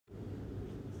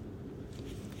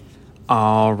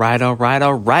All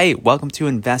right. Welcome to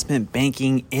Investment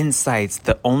Banking Insights,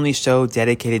 the only show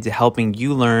dedicated to helping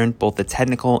you learn both the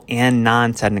technical and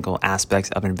non-technical aspects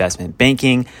of investment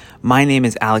banking. My name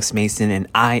is Alex Mason and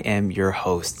I am your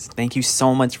host. Thank you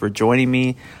so much for joining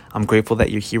me. I'm grateful that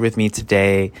you're here with me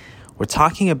today. We're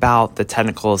talking about the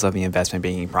technicals of the investment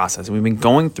banking process. We've been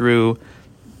going through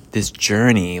this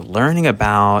journey, learning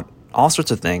about all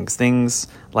sorts of things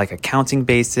like accounting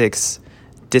basics,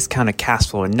 discounted cash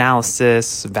flow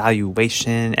analysis,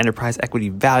 valuation, enterprise equity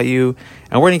value,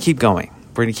 and we're going to keep going.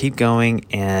 We're going to keep going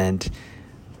and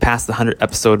past the 100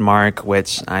 episode mark,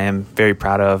 which I am very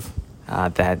proud of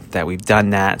that we've done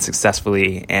that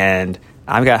successfully, and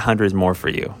I've got hundreds more for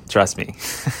you. Trust me.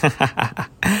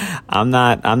 I'm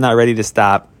not ready to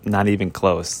stop, not even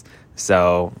close.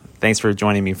 So thanks for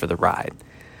joining me for the ride.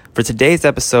 For today's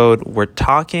episode, we're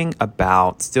talking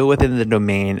about, still within the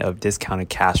domain of discounted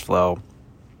cash flow.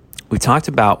 We talked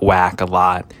about WACC a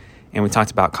lot, and we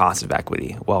talked about cost of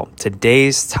equity. Well,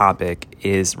 today's topic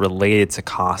is related to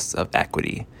cost of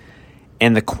equity.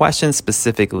 And the question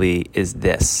specifically is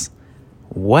this: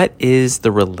 what is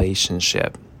the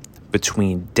relationship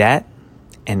between debt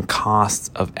and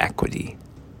cost of equity?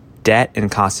 Debt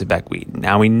and cost of equity.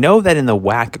 Now, we know that in the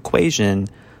WACC equation,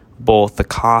 both the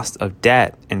cost of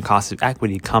debt and cost of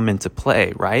equity come into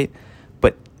play, right?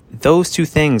 But those two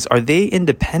things, are they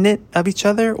independent of each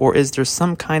other, or is there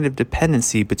some kind of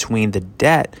dependency between the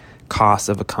debt cost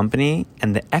of a company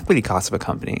and the equity cost of a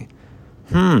company?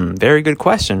 Very good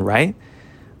question, right?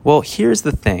 Well, here's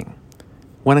the thing.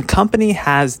 When a company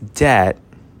has debt,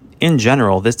 in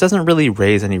general, this doesn't really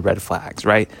raise any red flags,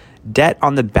 right? Debt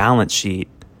on the balance sheet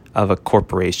of a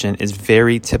corporation is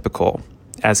very typical,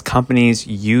 as companies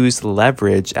use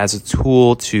leverage as a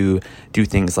tool to do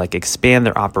things like expand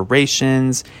their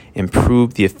operations,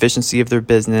 improve the efficiency of their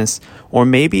business, or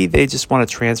maybe they just want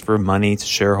to transfer money to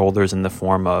shareholders in the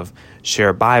form of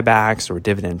share buybacks or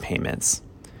dividend payments.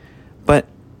 But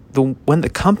when the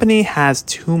company has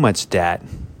too much debt,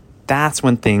 that's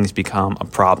when things become a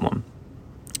problem.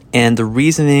 And the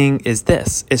reasoning is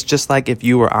this: it's just like if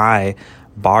you or I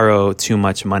borrow too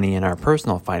much money in our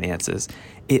personal finances.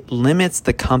 It limits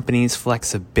the company's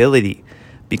flexibility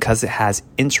because it has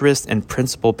interest and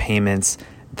principal payments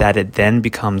that it then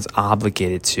becomes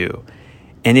obligated to.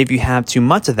 And if you have too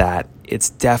much of that, it's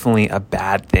definitely a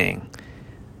bad thing.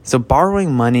 So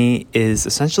borrowing money is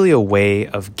essentially a way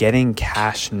of getting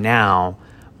cash now,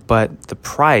 but the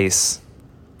price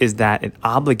is that it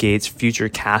obligates future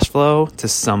cash flow to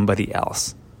somebody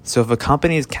else. So if a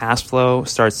company's cash flow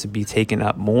starts to be taken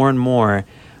up more and more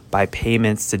by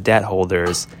payments to debt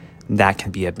holders, that can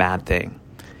be a bad thing.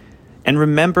 And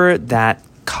remember that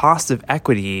cost of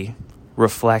equity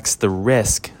reflects the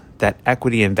risk that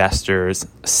equity investors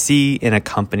see in a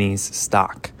company's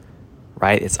stock,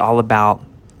 right? It's all about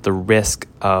the risk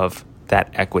of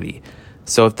that equity.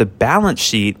 So if the balance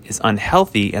sheet is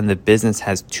unhealthy and the business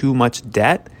has too much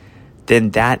debt,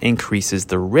 then that increases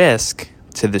the risk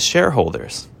to the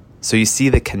shareholders. So you see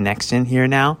the connection here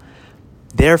now?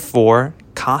 Therefore,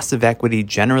 cost of equity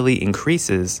generally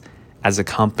increases as a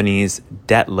company's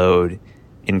debt load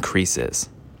increases.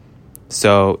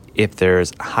 So if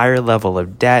there's a higher level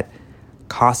of debt,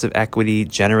 cost of equity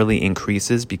generally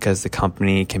increases because the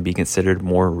company can be considered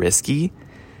more risky.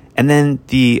 And then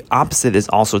the opposite is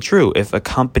also true. If a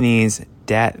company's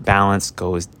debt balance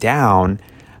goes down,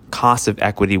 cost of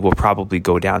equity will probably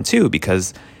go down too,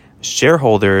 because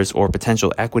shareholders or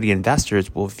potential equity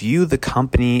investors will view the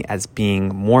company as being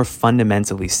more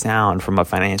fundamentally sound from a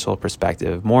financial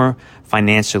perspective, more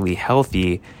financially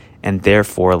healthy, and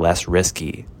therefore less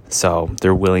risky. So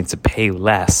they're willing to pay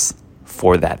less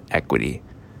for that equity.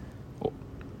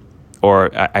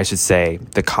 Or I should say,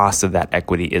 the cost of that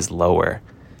equity is lower.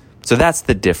 So that's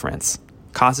the difference.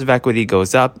 Cost of equity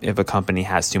goes up if a company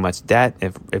has too much debt.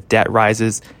 If debt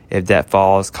rises, if debt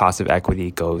falls, cost of equity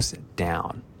goes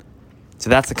down. So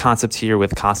that's the concept here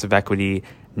with cost of equity.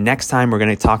 Next time, we're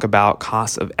going to talk about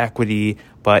cost of equity,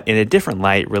 but in a different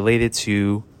light related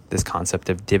to this concept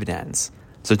of dividends.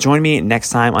 So join me next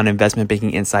time on Investment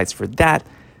Banking Insights for that.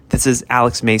 This is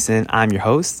Alex Mason. I'm your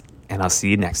host, and I'll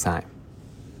see you next time.